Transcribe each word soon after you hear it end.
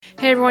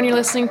Hey everyone, you're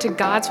listening to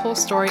God's Whole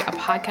Story, a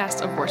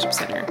podcast of Worship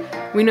Center.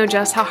 We know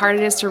just how hard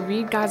it is to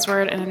read God's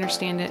Word and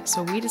understand it,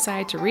 so we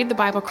decided to read the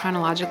Bible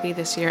chronologically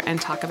this year and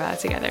talk about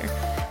it together.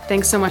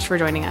 Thanks so much for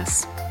joining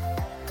us.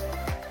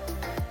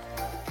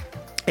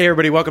 Hey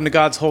everybody, welcome to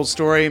God's Whole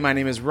Story. My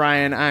name is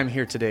Ryan. I'm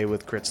here today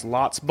with Chris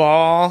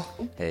Lotzball.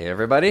 Hey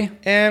everybody.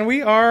 And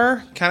we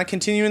are kind of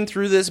continuing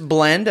through this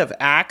blend of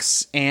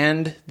Acts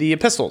and the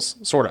epistles,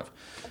 sort of.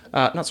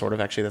 Not sort of,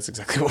 actually, that's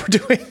exactly what we're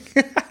doing.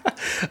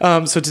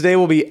 So today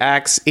will be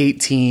Acts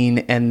 18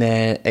 and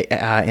then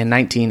and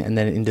 19 and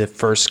then into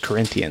 1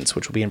 Corinthians,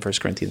 which will be in 1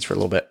 Corinthians for a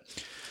little bit.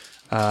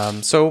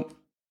 So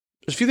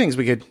there's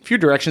a few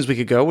directions we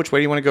could go. Which way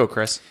do you want to go,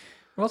 Chris?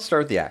 Well, let's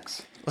start with the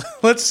Acts.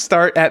 Let's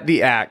start at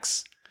the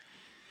Acts.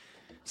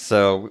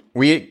 So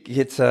we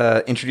get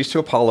introduced to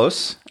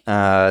Apollos,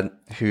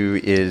 who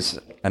is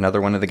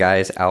another one of the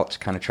guys out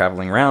kind of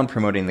traveling around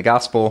promoting the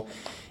gospel.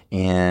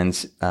 And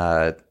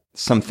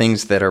some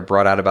things that are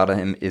brought out about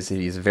him is that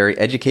he's very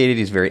educated,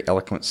 he's a very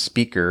eloquent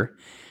speaker,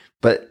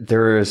 but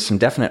there is some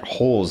definite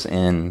holes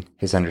in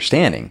his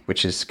understanding,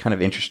 which is kind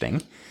of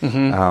interesting.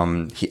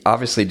 Mm-hmm. He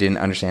obviously didn't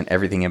understand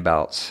everything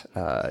about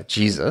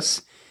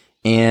Jesus.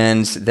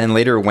 And then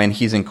later when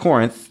he's in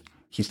Corinth,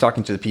 he's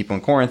talking to the people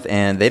in Corinth,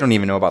 and they don't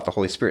even know about the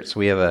Holy Spirit. So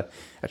we have a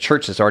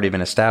church that's already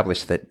been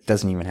established that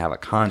doesn't even have a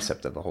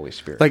concept of the Holy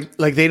Spirit.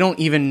 Like they don't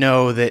even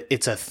know that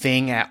it's a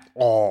thing at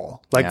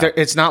all.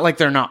 It's not like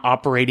they're not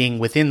operating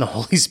within the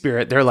Holy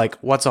Spirit. They're like,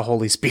 what's a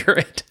Holy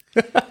Spirit?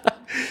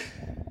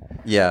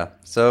 Yeah.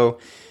 So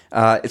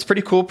it's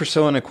pretty cool.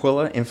 Priscilla and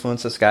Aquila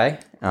influence this guy.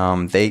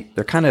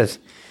 They're kind of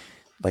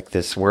like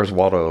this Where's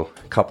Waldo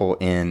couple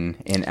in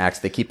Acts.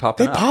 They keep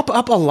popping up. They pop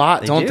up a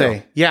lot, don't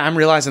they? Yeah, I'm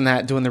realizing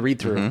that doing the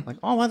read-through. Mm-hmm. Like,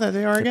 oh, wow, there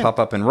they are again. They pop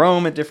up in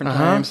Rome at different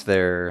times.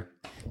 They're,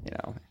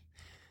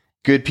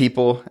 good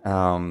people.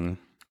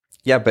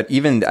 But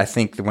even I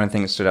think the one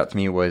thing that stood out to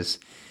me was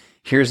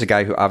here's a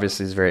guy who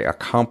obviously is very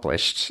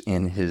accomplished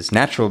in his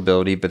natural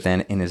ability, but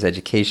then in his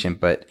education.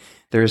 But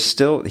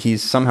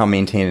he's somehow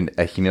maintained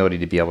a humility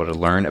to be able to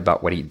learn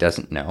about what he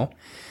doesn't know,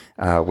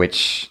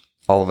 which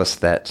all of us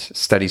that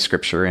study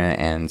scripture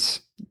and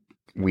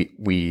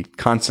we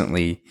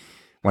constantly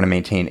want to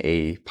maintain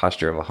a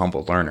posture of a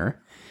humble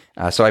learner.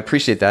 So I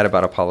appreciate that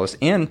about Apollos.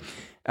 And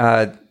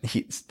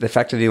the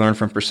fact that he learned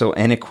from Priscilla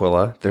and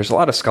Aquila. There's a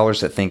lot of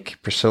scholars that think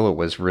Priscilla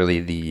was really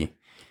the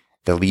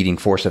leading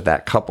force of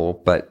that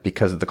couple, but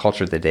because of the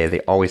culture of the day,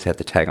 they always had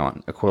to tag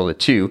on Aquila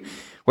too.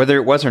 Whether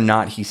it was or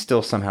not, he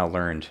still somehow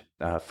learned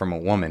from a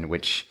woman,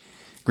 which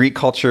Greek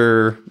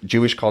culture,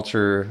 Jewish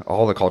culture,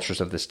 all the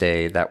cultures of this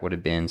day, that would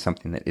have been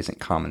something that isn't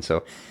common.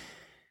 So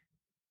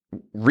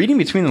reading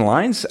between the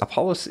lines,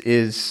 Apollos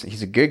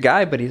he's a good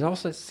guy, but he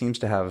also seems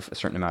to have a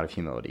certain amount of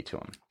humility to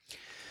him.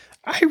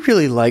 I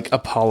really like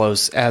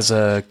Apollos as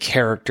a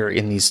character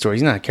in these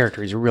stories. He's not a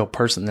character, he's a real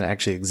person that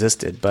actually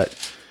existed. But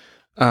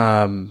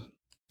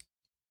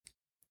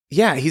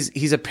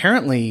he's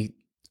apparently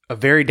a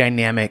very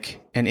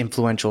dynamic and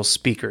influential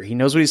speaker. He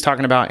knows what he's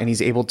talking about, and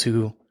he's able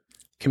to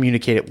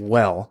communicate it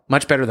well,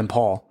 much better than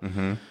Paul.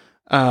 Mm-hmm.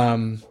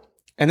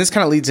 And this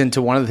kind of leads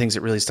into one of the things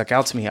that really stuck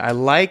out to me. I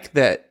like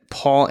that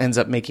Paul ends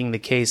up making the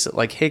case that,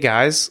 like, hey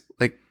guys,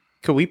 like,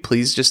 could we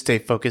please just stay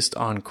focused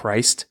on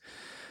Christ?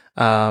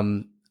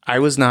 I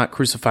was not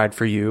crucified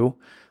for you.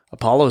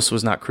 Apollos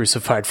was not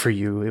crucified for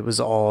you. It was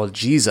all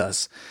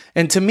Jesus.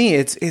 And to me,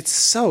 it's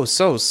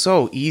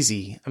so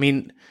easy. I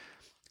mean,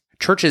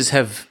 churches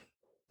have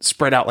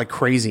spread out like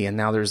crazy, and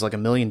now there's like a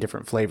million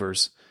different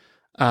flavors.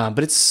 But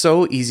it's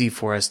so easy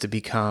for us to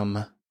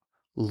become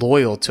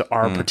loyal to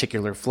our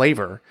particular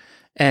flavor.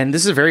 And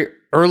this is a very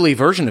early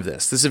version of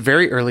this. This is a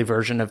very early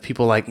version of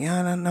people like,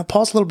 no,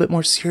 Paul's a little bit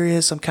more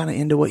serious. I'm kind of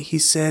into what he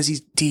says.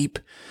 He's deep.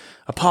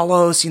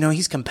 Apollos,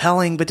 he's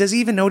compelling, but does he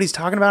even know what he's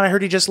talking about? I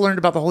heard he just learned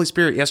about the Holy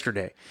Spirit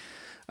yesterday.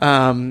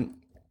 How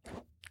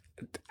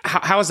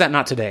is that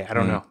not today? I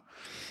don't know.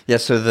 Yeah,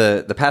 so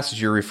the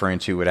passage you're referring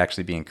to would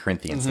actually be in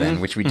Corinthians then,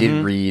 which we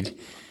did read.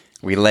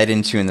 We led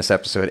into in this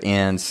episode,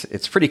 and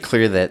it's pretty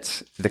clear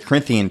that the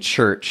Corinthian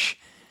church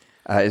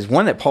is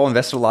one that Paul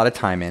invested a lot of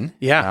time in.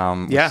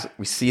 Yeah,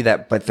 we see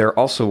that, but they're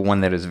also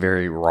one that is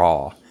very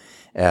raw.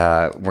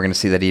 We're going to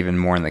see that even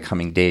more in the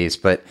coming days.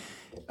 But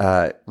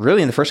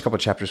really, in the first couple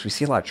of chapters, we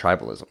see a lot of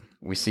tribalism.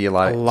 We see a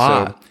lot.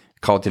 So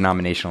call it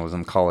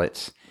denominationalism. Call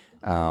it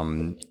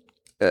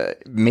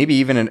maybe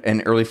even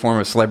an early form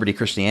of celebrity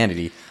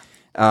Christianity,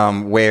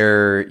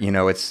 where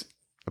it's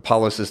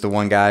Apollos is the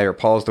one guy, or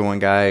Paul's the one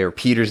guy, or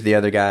Peter's the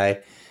other guy.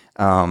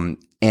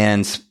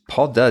 And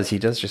Paul does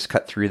just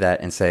cut through that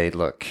and say,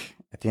 look,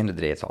 at the end of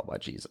the day, it's all about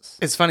Jesus.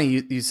 It's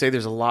funny, you say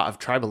there's a lot of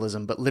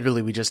tribalism, but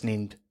literally we just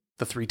named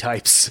the three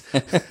types.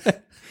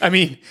 I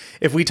mean,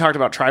 if we talked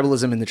about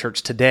tribalism in the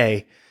church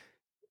today,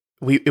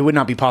 it would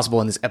not be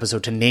possible in this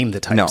episode to name the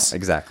types. No,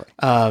 exactly.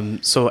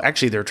 So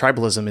actually their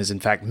tribalism is in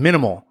fact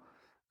minimal,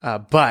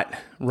 but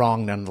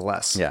wrong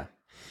nonetheless. Yeah.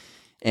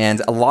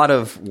 And a lot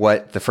of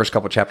what the first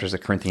couple of chapters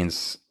of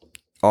Corinthians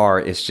are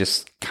is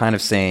just kind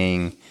of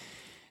saying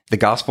the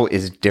gospel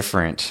is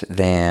different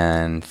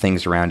than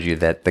things around you,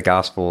 that the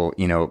gospel,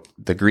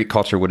 the Greek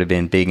culture would have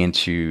been big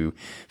into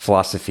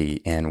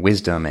philosophy and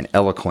wisdom and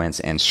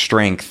eloquence and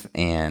strength,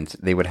 and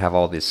they would have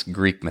all this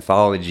Greek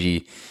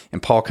mythology.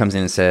 And Paul comes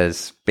in and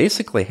says,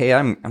 basically, hey,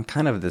 I'm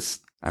kind of this,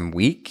 I'm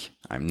weak,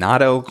 I'm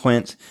not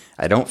eloquent,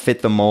 I don't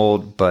fit the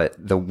mold, but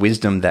the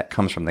wisdom that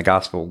comes from the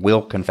gospel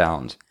will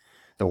confound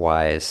the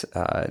wise,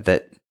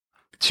 that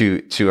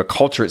to a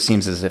culture, it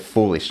seems as if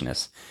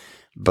foolishness,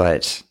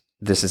 but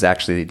this is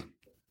actually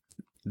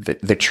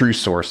the true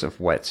source of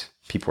what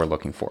people are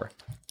looking for.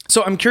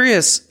 So I'm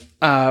curious,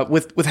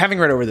 with having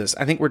read over this,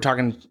 I think we're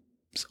talking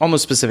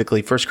almost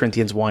specifically 1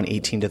 Corinthians 1,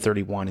 18 to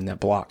 31 in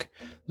that block.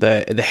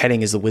 The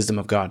heading is the wisdom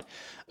of God.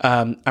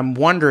 I'm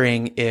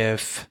wondering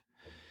is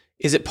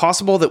it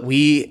possible that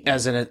we,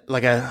 as a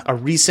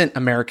recent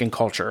American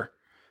culture,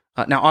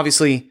 now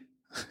obviously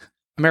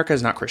America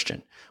is not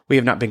Christian. We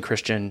have not been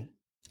Christian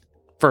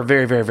for a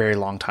very, very, very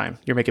long time.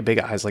 You're making big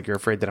eyes like you're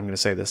afraid that I'm going to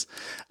say this.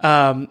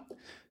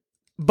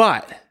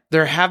 But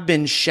there have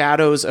been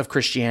shadows of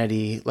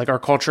Christianity. Like, our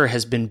culture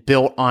has been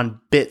built on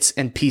bits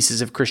and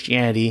pieces of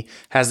Christianity.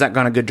 Has that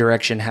gone a good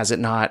direction? Has it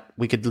not?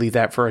 We could leave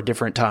that for a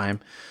different time.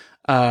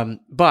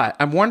 But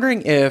I'm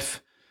wondering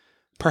if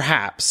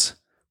perhaps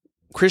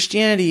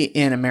Christianity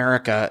in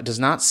America does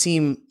not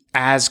seem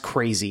as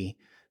crazy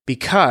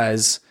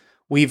because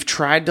we've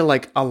tried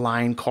to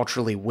align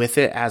culturally with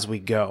it as we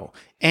go.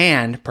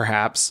 And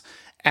perhaps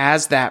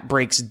as that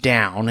breaks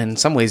down, in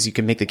some ways you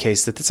can make the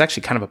case that that's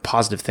actually kind of a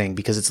positive thing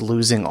because it's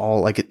losing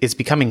it's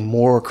becoming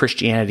more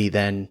Christianity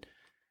than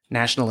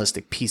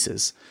nationalistic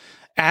pieces.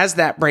 As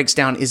that breaks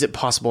down, is it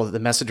possible that the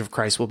message of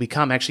Christ will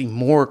become actually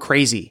more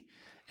crazy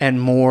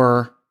and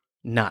more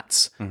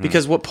nuts? Mm-hmm.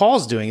 Because what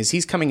Paul's doing is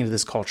he's coming into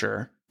this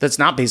culture that's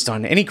not based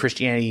on any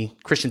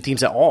Christian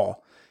themes at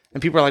all.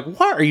 And people are like,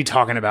 what are you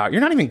talking about? You're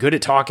not even good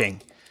at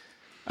talking.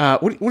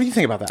 What do you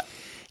think about that?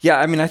 Yeah,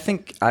 I mean, I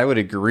think I would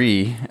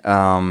agree.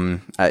 I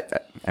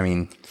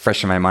mean,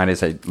 fresh in my mind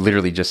is I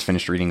literally just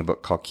finished reading a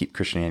book called Keep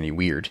Christianity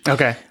Weird.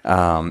 Okay.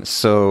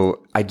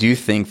 So I do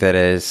think that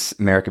as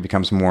America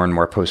becomes more and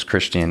more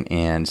post-Christian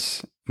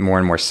and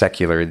more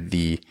secular,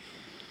 the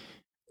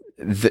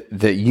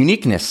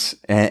uniqueness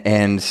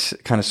and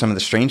kind of some of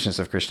the strangeness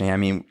of Christianity. I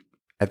mean,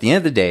 at the end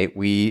of the day,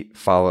 we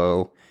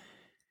follow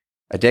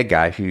a dead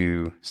guy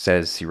who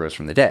says he rose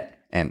from the dead,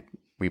 and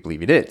we believe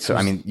he did. So,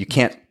 I mean, you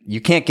can't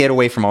get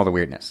away from all the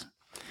weirdness.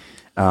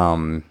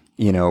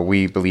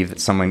 We believe that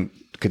someone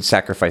could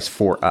sacrifice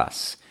for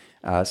us.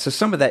 So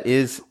some of that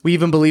is... We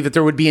even believe that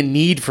there would be a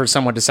need for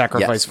someone to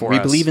sacrifice for us.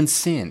 We believe in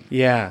sin.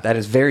 Yeah. That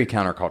is very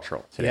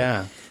countercultural today.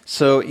 Yeah.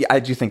 So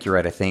I do think you're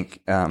right. I think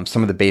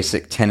some of the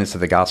basic tenets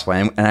of the gospel,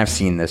 and I've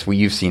seen this,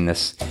 you've seen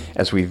this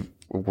as we've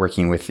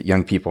working with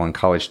young people and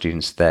college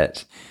students,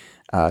 that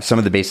some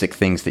of the basic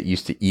things that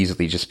used to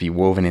easily just be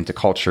woven into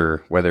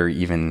culture, whether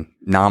even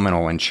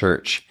nominal in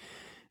church,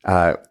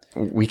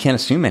 we can't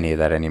assume any of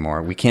that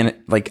anymore. We can't,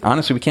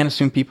 honestly, we can't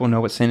assume people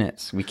know what sin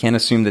is. We can't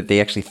assume that they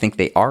actually think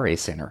they are a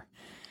sinner.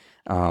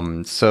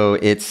 So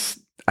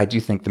I do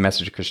think the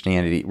message of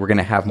Christianity, we're going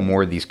to have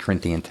more of these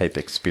Corinthian type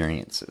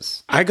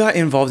experiences. I got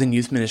involved in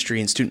youth ministry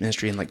and student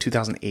ministry in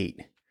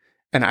 2008.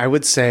 And I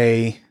would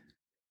say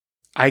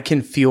I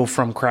can feel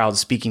from crowds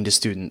speaking to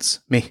students.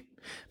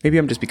 Maybe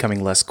I'm just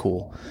becoming less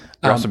cool.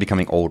 You're also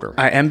becoming older.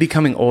 I am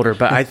becoming older,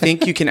 but I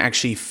think you can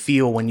actually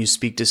feel when you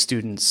speak to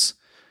students,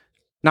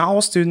 not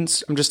all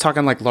students, I'm just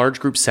talking large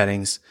group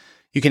settings,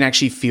 you can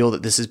actually feel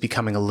that this is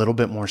becoming a little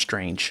bit more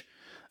strange.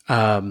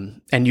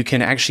 And you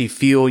can actually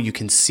feel, you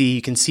can see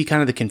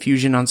kind of the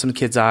confusion on some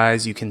kids'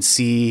 eyes. You can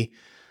see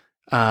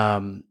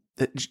that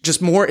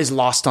just more is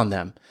lost on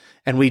them.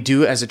 And we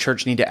do as a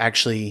church need to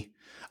actually,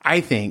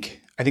 I think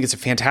it's a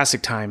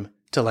fantastic time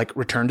to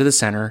return to the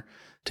center,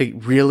 to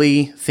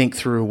really think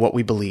through what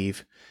we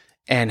believe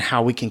and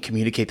how we can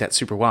communicate that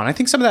super well. And I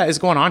think some of that is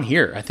going on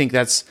here. I think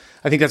that's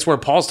where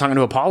Paul's talking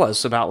to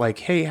Apollos about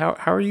hey, how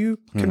are you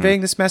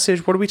conveying this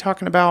message? What are we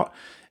talking about?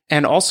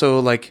 And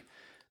also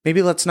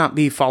maybe let's not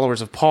be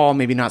followers of Paul.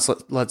 Maybe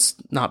let's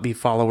not be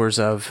followers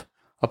of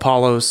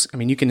Apollos. I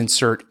mean, you can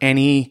insert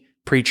any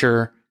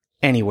preacher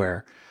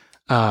anywhere.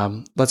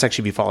 Let's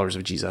actually be followers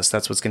of Jesus.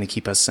 That's what's going to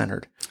keep us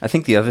centered. I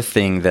think the other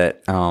thing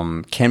that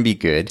can be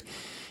good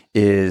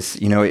is,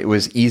 it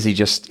was easy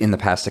just in the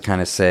past to kind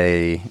of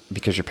say,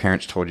 because your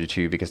parents told you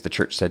to, because the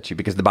church said to,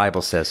 because the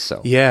Bible says so.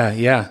 Yeah,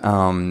 yeah.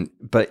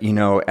 But,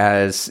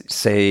 as,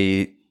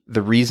 say,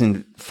 the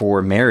reason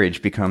for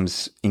marriage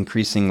becomes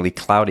increasingly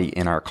cloudy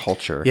in our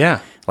culture.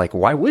 Yeah.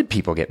 Why would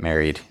people get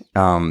married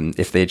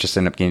if they just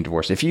end up getting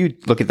divorced? If you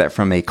look at that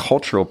from a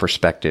cultural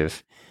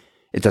perspective,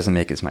 it doesn't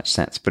make as much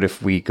sense. But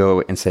if we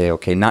go and say,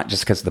 okay, not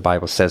just because the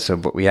Bible says so,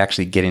 but we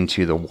actually get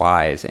into the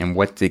whys and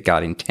what did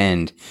God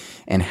intend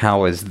and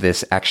how is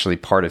this actually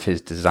part of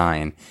his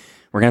design,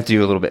 we're going to have to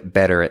do a little bit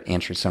better at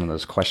answering some of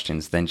those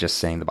questions than just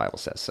saying the Bible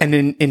says so. And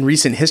in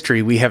recent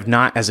history, we have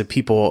not, as a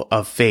people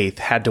of faith,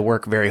 had to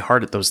work very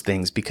hard at those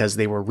things because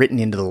they were written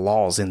into the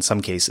laws in some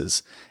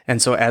cases.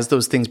 And so as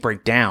those things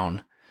break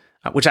down,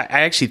 which I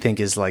actually think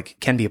is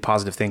can be a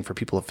positive thing for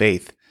people of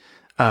faith,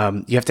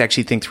 you have to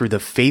actually think through the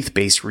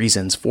faith-based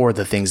reasons for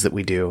the things that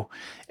we do,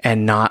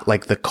 and not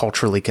like the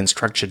culturally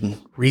constructed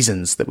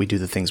reasons that we do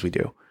the things we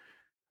do.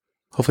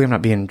 Hopefully I'm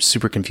not being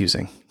super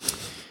confusing.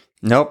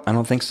 Nope, I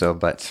don't think so,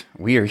 but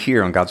we are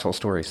here on God's Whole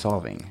Story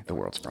solving the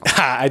world's problems.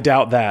 I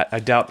doubt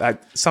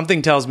that.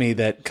 Something tells me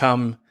that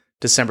come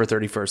December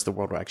 31st, the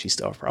world will actually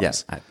still have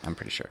problems. Yes, I'm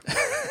pretty sure.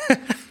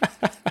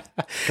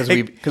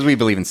 Because we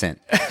believe in sin.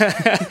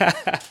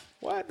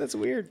 What? That's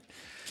weird.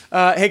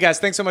 Hey guys,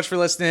 thanks so much for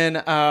listening.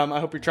 I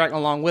hope you're tracking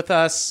along with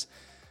us.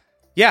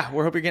 Yeah,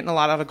 we hope you're getting a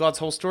lot out of God's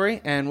Whole Story,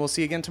 and we'll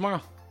see you again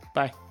tomorrow.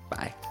 Bye.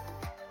 Bye.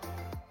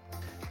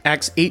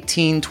 Acts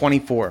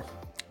 18:24.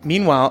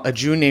 Meanwhile, a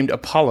Jew named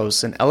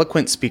Apollos, an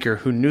eloquent speaker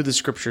who knew the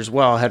scriptures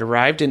well, had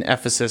arrived in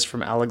Ephesus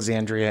from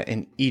Alexandria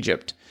in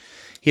Egypt.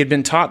 He had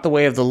been taught the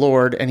way of the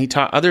Lord, and he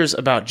taught others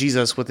about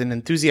Jesus with an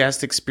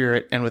enthusiastic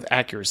spirit and with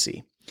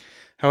accuracy.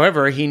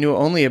 However, he knew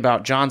only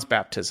about John's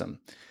baptism.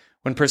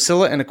 When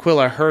Priscilla and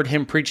Aquila heard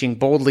him preaching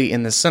boldly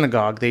in the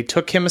synagogue, they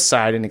took him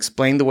aside and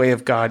explained the way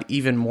of God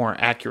even more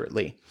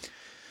accurately.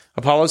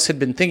 Apollos had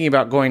been thinking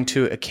about going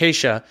to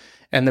Achaia,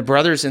 and the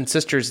brothers and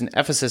sisters in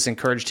Ephesus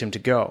encouraged him to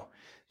go.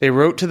 They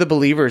wrote to the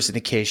believers in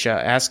Achaia,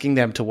 asking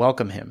them to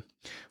welcome him.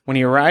 When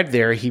he arrived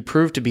there, he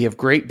proved to be of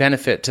great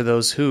benefit to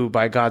those who,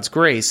 by God's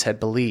grace, had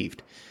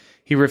believed.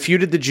 He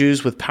refuted the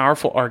Jews with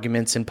powerful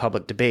arguments in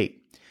public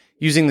debate.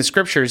 Using the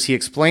scriptures, he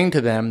explained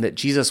to them that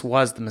Jesus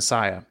was the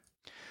Messiah.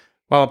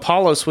 While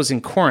Apollos was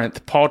in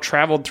Corinth, Paul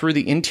traveled through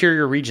the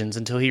interior regions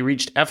until he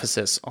reached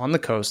Ephesus on the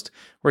coast,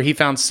 where he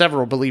found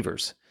several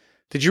believers.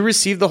 "Did you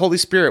receive the Holy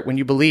Spirit when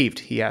you believed?"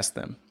 he asked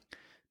them.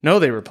 "No,"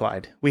 they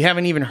replied. "We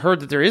haven't even heard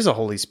that there is a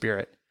Holy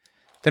Spirit."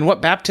 "Then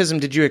what baptism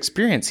did you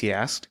experience?" he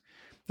asked.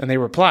 And they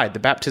replied, "The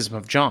baptism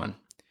of John."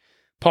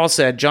 Paul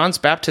said, "John's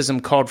baptism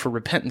called for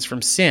repentance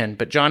from sin,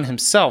 but John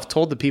himself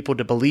told the people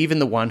to believe in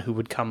the one who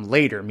would come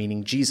later,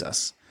 meaning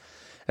Jesus."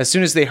 As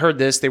soon as they heard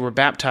this, they were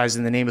baptized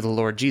in the name of the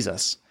Lord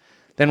Jesus.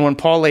 Then when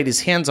Paul laid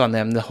his hands on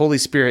them, the Holy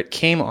Spirit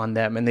came on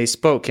them, and they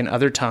spoke in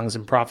other tongues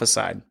and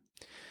prophesied.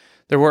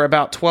 There were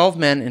about 12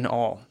 men in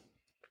all.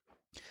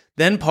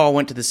 Then Paul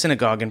went to the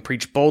synagogue and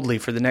preached boldly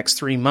for the next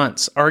 3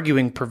 months,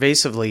 arguing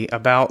pervasively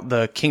about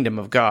the kingdom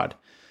of God.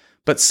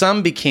 But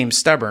some became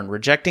stubborn,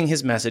 rejecting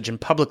his message and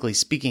publicly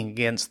speaking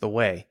against the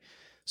way.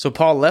 So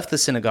Paul left the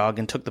synagogue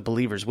and took the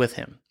believers with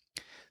him.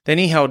 Then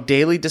he held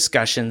daily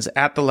discussions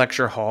at the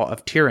lecture hall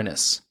of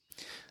Tyrannus.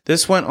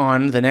 This went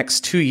on the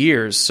next 2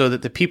 years, so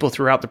that the people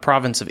throughout the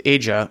province of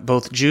Asia,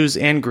 both Jews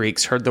and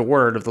Greeks, heard the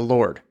word of the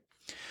Lord.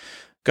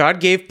 God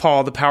gave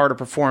Paul the power to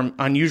perform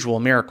unusual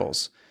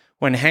miracles.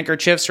 When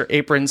handkerchiefs or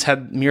aprons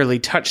had merely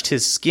touched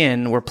his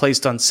skin were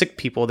placed on sick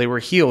people, they were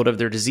healed of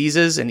their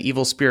diseases and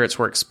evil spirits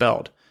were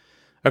expelled.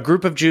 A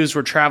group of Jews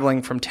were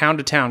traveling from town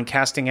to town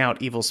casting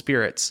out evil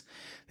spirits.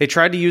 They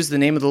tried to use the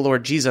name of the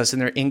Lord Jesus in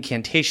their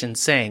incantations,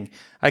 saying,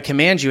 "I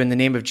command you in the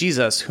name of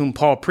Jesus, whom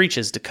Paul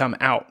preaches, to come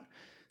out."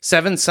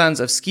 7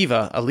 sons of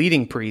Sceva, a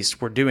leading priest,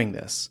 were doing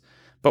this.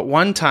 But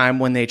one time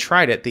when they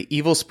tried it, the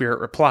evil spirit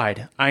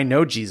replied, "I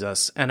know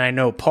Jesus, and I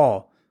know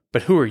Paul,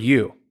 but who are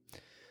you?"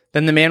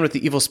 Then the man with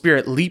the evil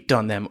spirit leaped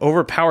on them,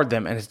 overpowered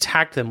them, and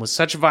attacked them with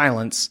such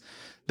violence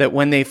that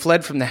they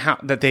fled from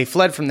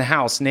the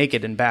house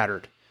naked and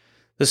battered.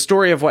 The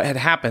story of what had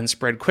happened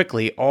spread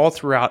quickly all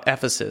throughout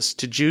Ephesus,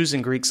 to Jews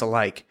and Greeks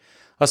alike.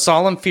 A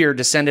solemn fear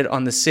descended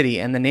on the city,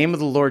 and the name of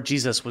the Lord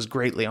Jesus was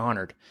greatly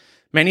honored.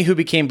 Many who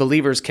became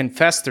believers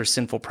confessed their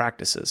sinful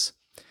practices.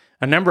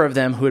 A number of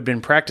them who had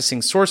been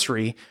practicing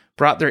sorcery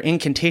brought their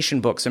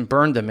incantation books and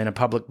burned them in a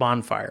public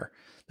bonfire.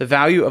 The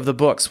value of the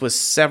books was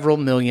several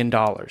 $1 million.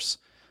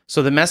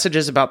 So the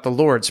messages about the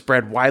Lord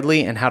spread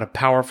widely and had a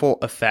powerful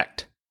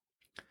effect.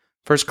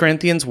 1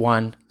 Corinthians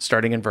 1,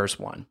 starting in verse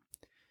 1.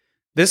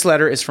 This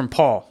letter is from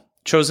Paul,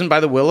 chosen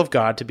by the will of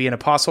God to be an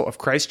apostle of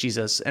Christ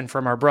Jesus, and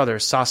from our brother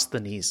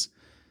Sosthenes.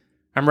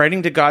 I'm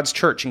writing to God's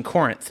church in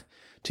Corinth,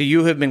 to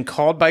you who have been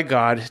called by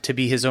God to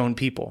be his own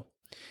people.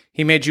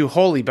 He made you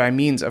holy by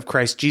means of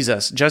Christ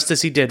Jesus, just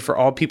as he did for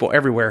all people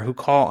everywhere who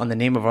call on the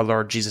name of our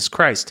Lord Jesus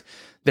Christ,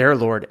 their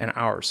Lord and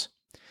ours.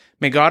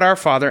 May God our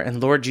Father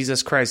and Lord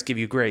Jesus Christ give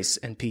you grace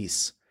and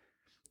peace.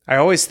 I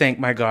always thank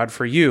my God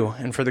for you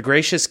and for the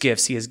gracious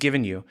gifts he has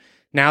given you,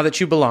 now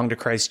that you belong to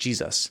Christ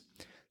Jesus.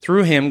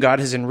 Through him, God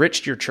has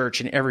enriched your church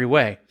in every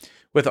way,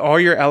 with all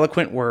your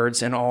eloquent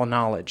words and all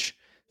knowledge.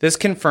 This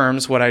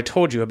confirms what I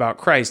told you about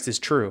Christ is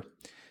true.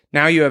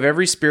 Now you have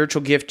every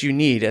spiritual gift you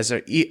need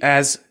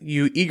as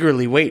you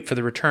eagerly wait for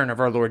the return of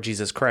our Lord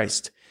Jesus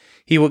Christ.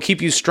 He will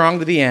keep you strong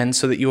to the end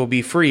so that you will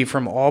be free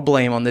from all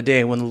blame on the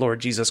day when the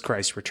Lord Jesus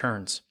Christ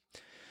returns.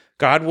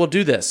 God will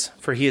do this,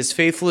 for he is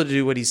faithful to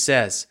do what he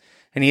says,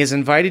 and he has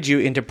invited you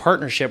into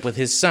partnership with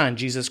his Son,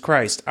 Jesus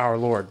Christ, our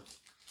Lord.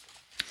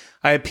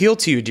 I appeal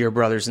to you, dear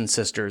brothers and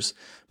sisters,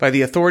 by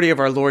the authority of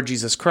our Lord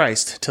Jesus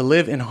Christ, to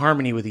live in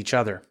harmony with each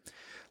other.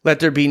 Let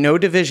there be no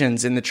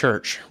divisions in the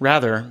church.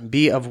 Rather,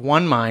 be of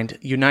one mind,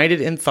 united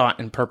in thought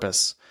and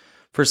purpose.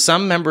 For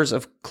some members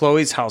of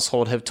Chloe's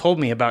household have told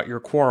me about your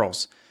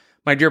quarrels.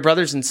 My dear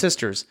brothers and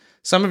sisters,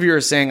 some of you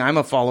are saying I'm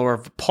a follower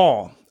of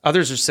Paul.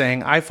 Others are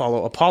saying, I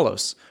follow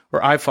Apollos,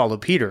 or I follow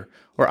Peter,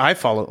 or I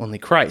follow only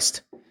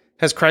Christ.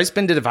 Has Christ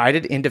been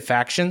divided into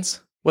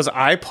factions? Was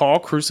I, Paul,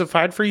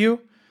 crucified for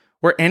you?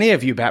 Were any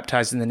of you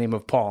baptized in the name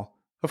of Paul?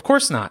 Of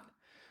course not.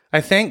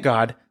 I thank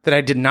God that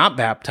I did not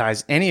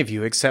baptize any of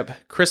you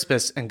except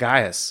Crispus and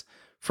Gaius,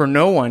 for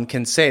no one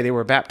can say they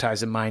were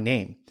baptized in my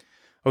name.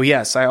 Oh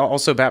yes, I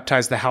also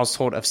baptized the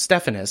household of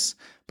Stephanas,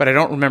 but I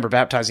don't remember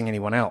baptizing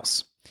anyone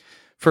else.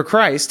 For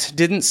Christ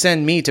didn't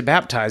send me to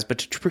baptize, but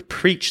to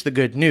preach the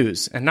good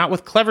news, and not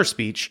with clever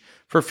speech,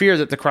 for fear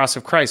that the cross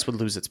of Christ would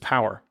lose its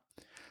power.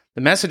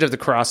 The message of the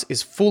cross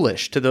is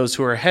foolish to those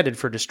who are headed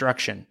for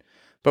destruction,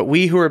 but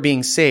we who are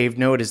being saved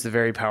know it is the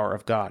very power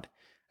of God.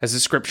 As the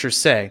scriptures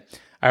say,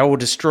 I will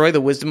destroy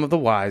the wisdom of the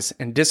wise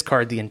and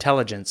discard the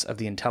intelligence of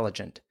the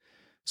intelligent.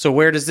 So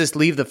where does this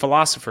leave the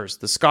philosophers,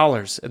 the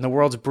scholars, and the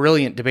world's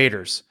brilliant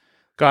debaters?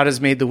 God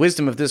has made the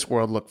wisdom of this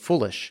world look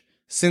foolish.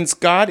 Since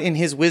God in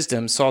his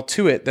wisdom saw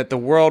to it that the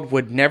world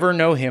would never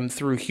know him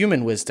through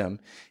human wisdom,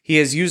 he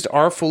has used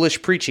our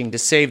foolish preaching to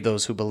save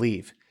those who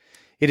believe.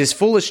 It is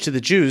foolish to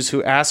the Jews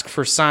who ask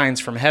for signs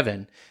from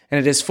heaven, and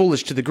it is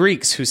foolish to the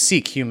Greeks who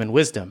seek human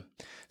wisdom.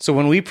 So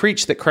when we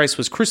preach that Christ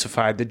was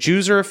crucified, the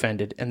Jews are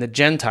offended, and the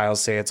Gentiles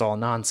say it's all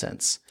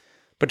nonsense.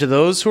 But to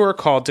those who are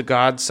called to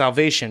God's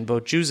salvation,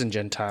 both Jews and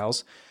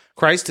Gentiles,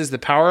 Christ is the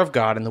power of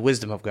God and the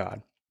wisdom of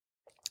God.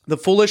 The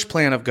foolish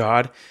plan of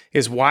God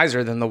is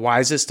wiser than the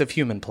wisest of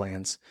human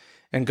plans,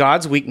 and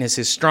God's weakness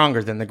is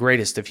stronger than the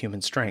greatest of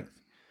human strength.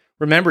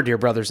 Remember, dear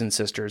brothers and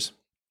sisters,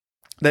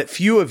 that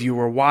few of you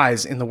were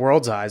wise in the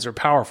world's eyes or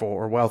powerful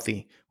or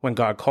wealthy when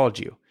God called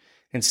you.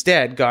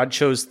 Instead, God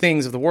chose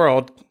things of the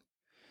world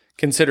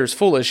considers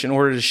foolish in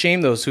order to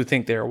shame those who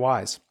think they are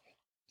wise.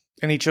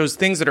 And he chose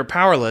things that are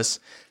powerless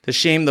to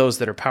shame those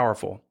that are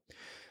powerful.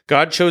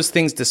 God chose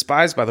things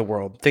despised by the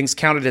world, things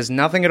counted as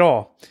nothing at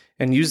all,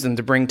 and used them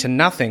to bring to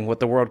nothing what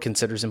the world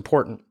considers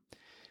important.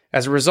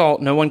 As a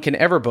result, no one can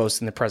ever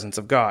boast in the presence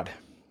of God.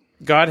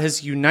 God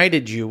has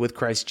united you with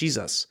Christ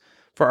Jesus.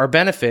 For our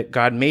benefit,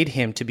 God made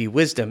him to be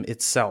wisdom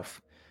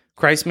itself.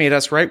 Christ made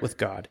us right with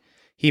God.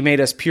 He made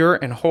us pure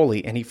and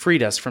holy, and he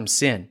freed us from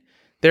sin.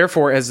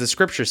 Therefore, as the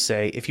scriptures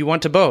say, if you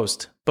want to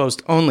boast,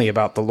 boast only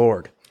about the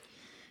Lord.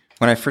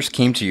 When I first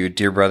came to you,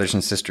 dear brothers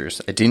and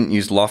sisters, I didn't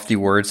use lofty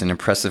words and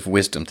impressive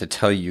wisdom to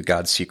tell you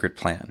God's secret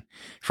plan.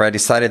 For I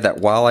decided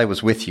that while I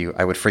was with you,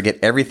 I would forget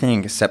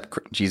everything except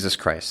Jesus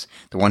Christ,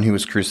 the one who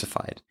was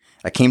crucified.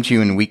 I came to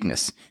you in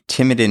weakness,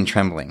 timid and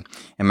trembling,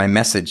 and my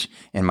message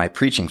and my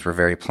preachings were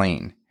very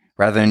plain.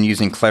 Rather than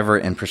using clever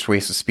and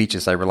persuasive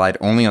speeches, I relied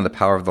only on the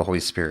power of the Holy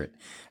Spirit.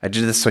 I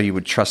did this so you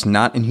would trust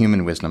not in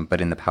human wisdom,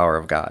 but in the power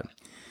of God.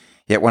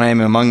 Yet when I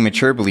am among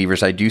mature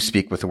believers, I do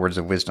speak with the words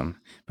of wisdom,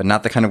 but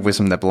not the kind of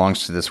wisdom that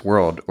belongs to this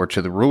world or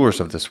to the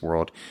rulers of this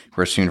world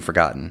who are soon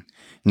forgotten.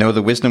 No,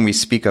 the wisdom we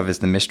speak of is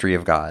the mystery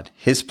of God,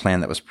 his plan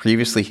that was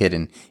previously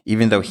hidden,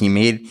 even though he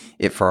made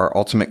it for our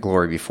ultimate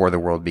glory before the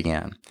world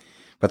began.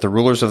 But the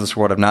rulers of this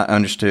world have not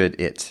understood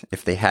it.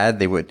 If they had,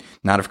 they would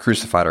not have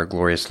crucified our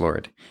glorious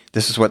Lord.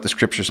 This is what the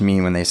scriptures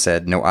mean when they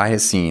said, no eye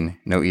has seen,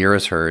 no ear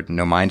has heard,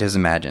 no mind has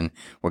imagined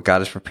what God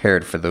has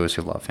prepared for those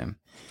who love him.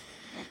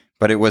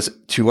 But it was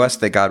to us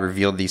that God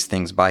revealed these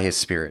things by his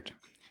Spirit.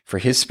 For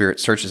his Spirit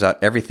searches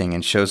out everything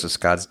and shows us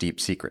God's deep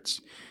secrets.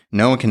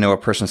 No one can know a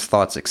person's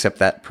thoughts except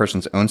that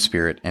person's own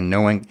spirit, and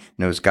no one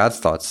knows God's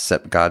thoughts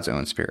except God's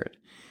own Spirit.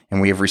 And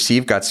we have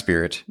received God's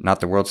Spirit, not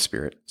the world's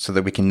spirit, so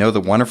that we can know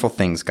the wonderful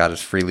things God has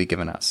freely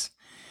given us.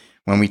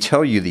 When we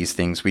tell you these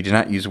things, we do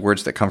not use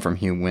words that come from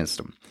human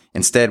wisdom.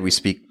 Instead, we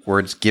speak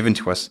words given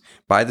to us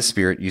by the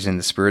Spirit, using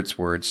the Spirit's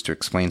words to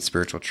explain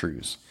spiritual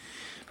truths.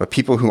 But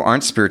people who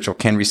aren't spiritual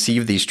can't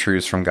receive these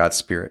truths from God's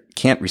Spirit.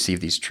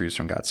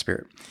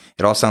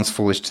 It all sounds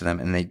foolish to them,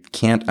 and they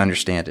can't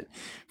understand it.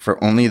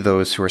 For only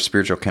those who are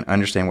spiritual can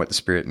understand what the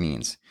Spirit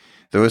means.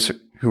 Those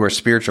who are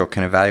spiritual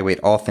can evaluate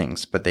all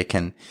things, but they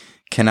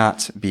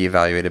cannot be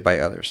evaluated by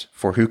others.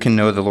 For who can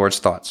know the Lord's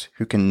thoughts?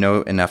 Who can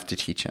know enough to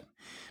teach him?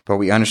 But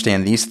we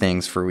understand these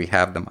things, for we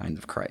have the mind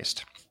of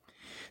Christ.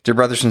 Dear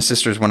brothers and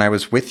sisters, when I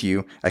was with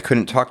you, I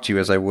couldn't talk to you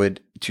as I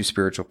would to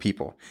spiritual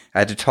people. I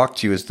had to talk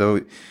to you as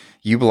though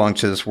you belonged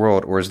to this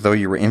world, or as though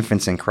you were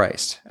infants in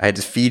Christ. I had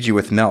to feed you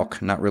with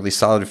milk, not really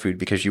solid food,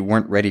 because you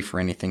weren't ready for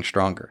anything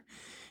stronger.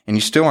 And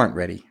you still aren't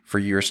ready, for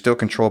you are still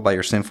controlled by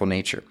your sinful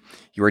nature.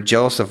 You are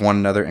jealous of one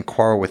another and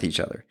quarrel with each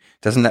other.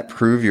 Doesn't that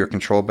prove you are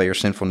controlled by your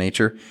sinful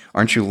nature?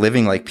 Aren't you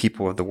living like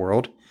people of the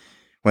world?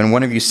 When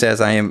one of you says,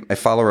 I am a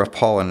follower of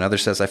Paul, and another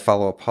says, I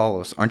follow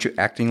Apollos, aren't you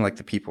acting like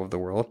the people of the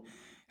world?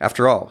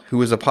 After all,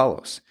 who is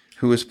Apollos?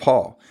 Who is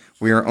Paul?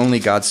 We are only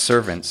God's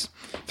servants,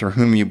 through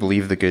whom you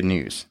believe the good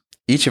news.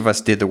 Each of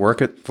us did the work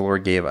that the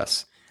Lord gave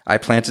us. I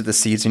planted the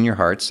seeds in your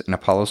hearts, and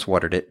Apollos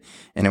watered it,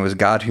 and it was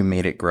God who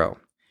made it grow.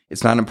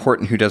 It's not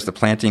important who does the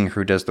planting or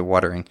who does the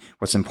watering.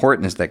 What's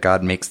important is that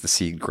God makes the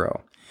seed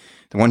grow.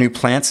 The one who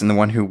plants and the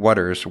one who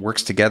waters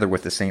works together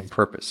with the same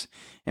purpose,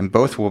 and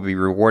both will be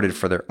rewarded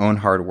for their own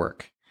hard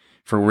work.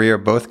 For we are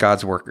both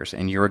God's workers,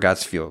 and you are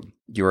God's field.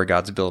 You are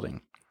God's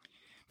building.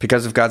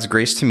 Because of God's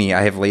grace to me,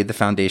 I have laid the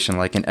foundation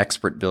like an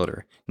expert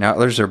builder. Now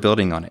others are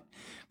building on it.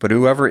 But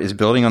whoever is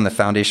building on the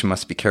foundation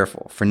must be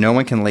careful, for no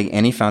one can lay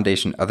any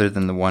foundation other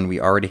than the one we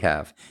already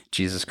have,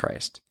 Jesus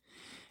Christ.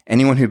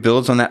 Anyone who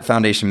builds on that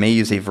foundation may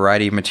use a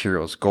variety of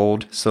materials,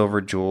 gold, silver,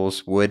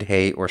 jewels, wood,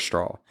 hay, or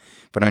straw.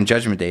 But on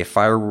Judgment Day,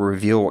 fire will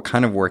reveal what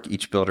kind of work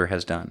each builder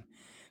has done.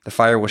 The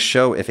fire will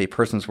show if a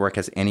person's work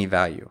has any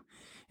value.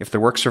 If the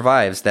work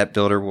survives, that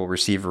builder will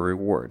receive a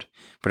reward.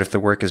 But if the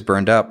work is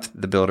burned up,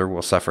 the builder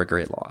will suffer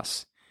great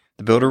loss.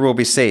 The builder will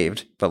be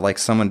saved, but like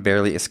someone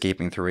barely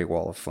escaping through a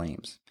wall of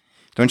flames.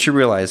 Don't you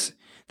realize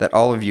that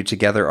all of you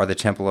together are the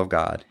temple of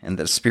God, and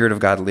that the Spirit of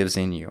God lives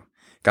in you?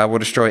 God will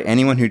destroy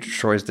anyone who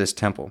destroys this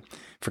temple,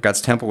 for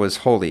God's temple is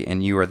holy,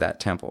 and you are that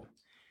temple.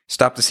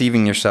 Stop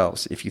deceiving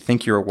yourselves. If you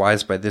think you are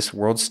wise by this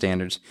world's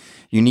standards,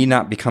 you need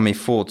not become a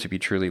fool to be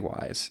truly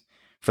wise.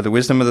 For the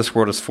wisdom of this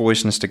world is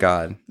foolishness to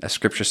God. As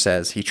Scripture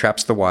says, He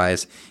traps the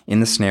wise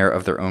in the snare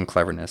of their own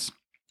cleverness.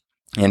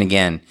 And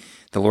again,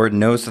 the Lord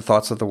knows the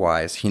thoughts of the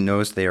wise. He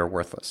knows they are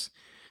worthless.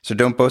 So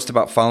don't boast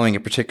about following a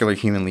particular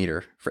human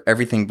leader, for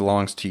everything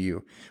belongs to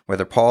you,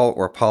 whether Paul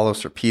or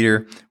Apollos or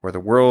Peter, or the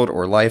world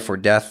or life or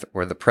death,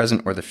 or the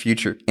present or the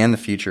future,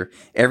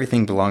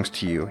 everything belongs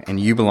to you, and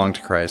you belong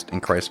to Christ,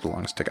 and Christ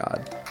belongs to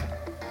God.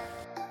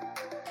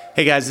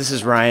 Hey guys, this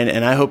is Ryan,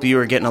 and I hope you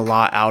are getting a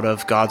lot out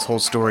of God's whole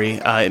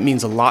story. It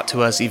means a lot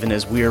to us even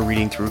as we are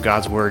reading through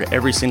God's Word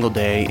every single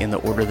day in the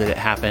order that it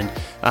happened.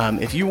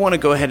 If you want to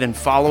go ahead and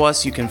follow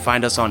us, you can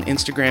find us on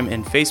Instagram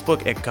and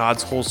Facebook at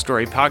God's Whole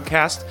Story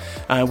Podcast.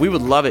 We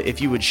would love it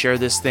if you would share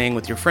this thing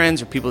with your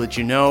friends or people that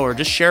you know, or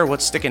just share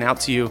what's sticking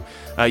out to you.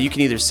 You can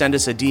either send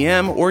us a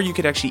DM, or you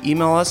could actually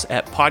email us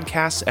at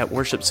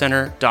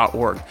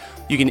podcasts@worshipcenter.org.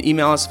 You can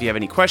email us if you have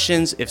any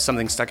questions, if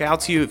something stuck out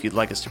to you, if you'd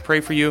like us to pray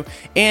for you.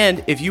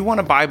 And if you want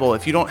a Bible,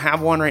 if you don't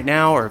have one right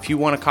now, or if you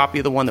want a copy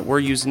of the one that we're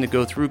using to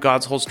go through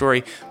God's whole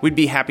story, we'd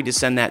be happy to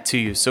send that to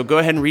you. So go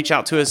ahead and reach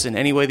out to us in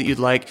any way that you'd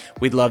like.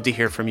 We'd love to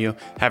hear from you.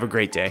 Have a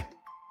great day.